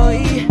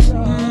joy.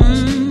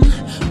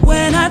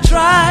 When I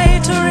try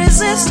to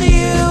resist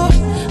you,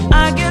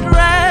 I get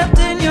wrapped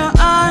in your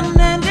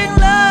unending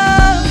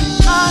love,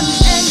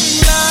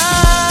 unending love.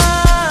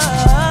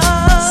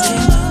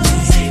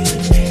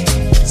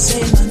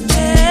 Say my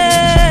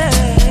name,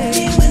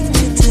 be with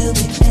me till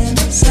the end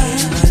of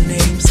time.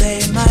 Say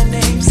my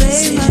name, say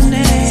my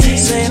name,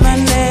 say my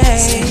name,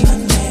 say my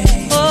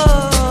name.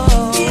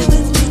 Oh, be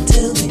with me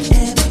till the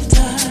end of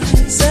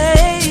time.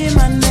 Say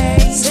my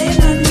name, say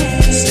my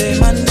name, say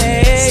my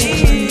name.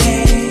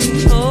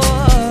 Oh,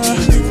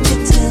 be with me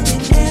till the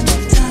end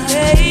of time.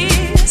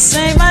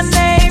 Say my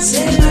name,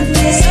 say my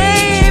name, say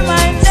my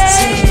name,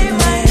 say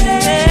my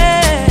name.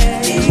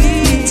 Be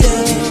with me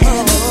till the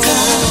end of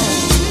time.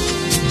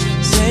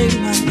 Say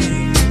my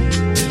name,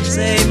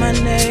 say my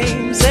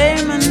name, say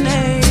my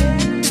name.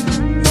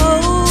 Oh.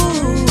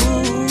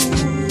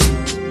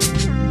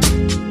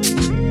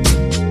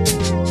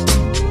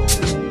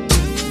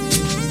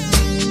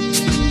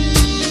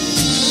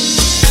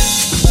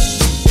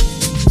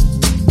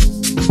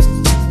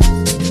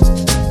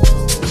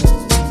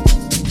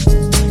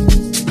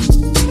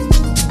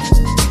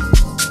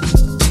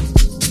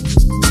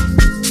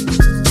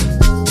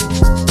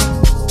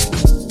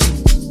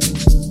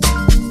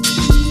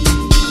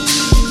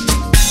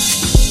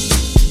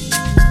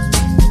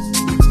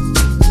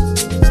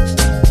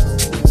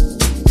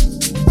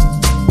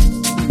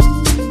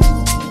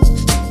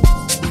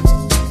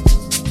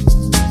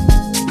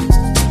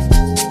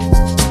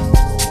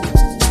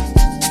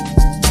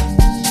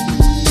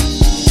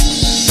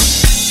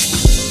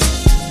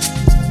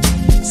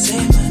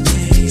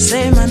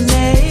 Say my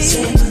name,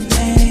 say my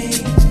name.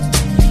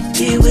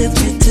 Be with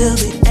me till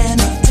the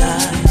end of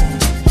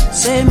time.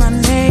 Say my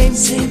name,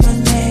 say my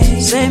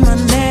name, say my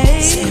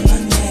name, say my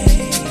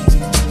name.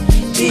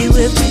 Be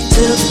with me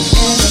till the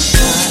end of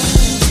time.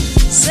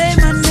 Say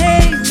my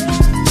name,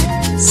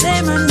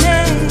 say my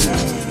name.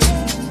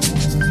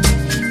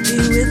 Be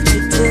with me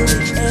till the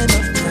end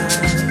of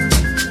time.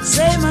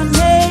 Say my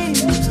name,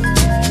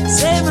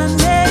 say my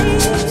name.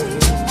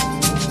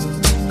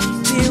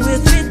 Be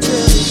with me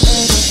till the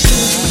end of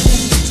time.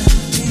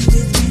 Be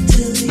with me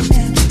till the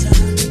end of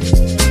time.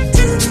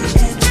 Till the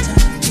end of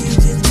time. Be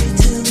with me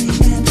till the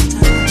end of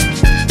time.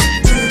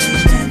 Till the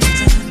end of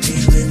time. Be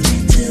with me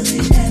till the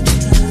end of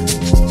time.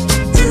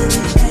 Till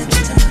the end of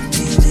time.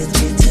 Be with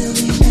me till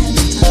the end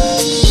of time. Till the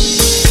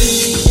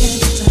end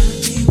of time.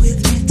 Be with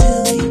me till the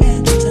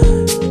end of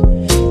time.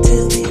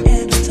 Till the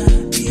end of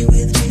time. Be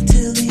with me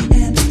till the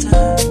end of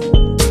time.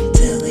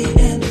 Till the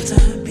end of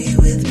time. Be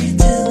with me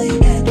till the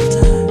end of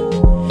time.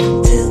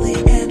 Till the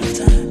end of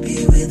time. Be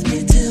with me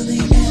till the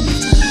end of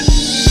time.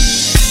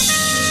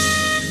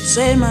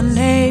 Say my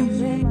name,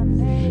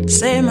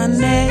 say my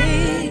name.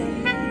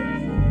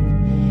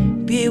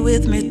 Be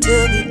with me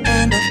till the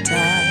end of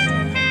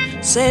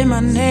time. Say my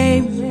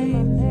name,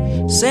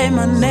 say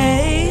my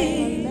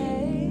name.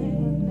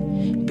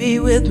 Be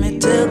with me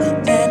till the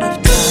end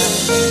of time.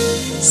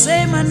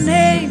 Say my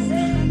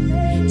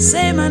name,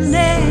 say my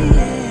name.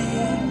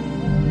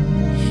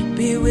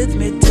 Be with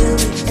me till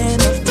the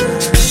end of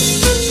time.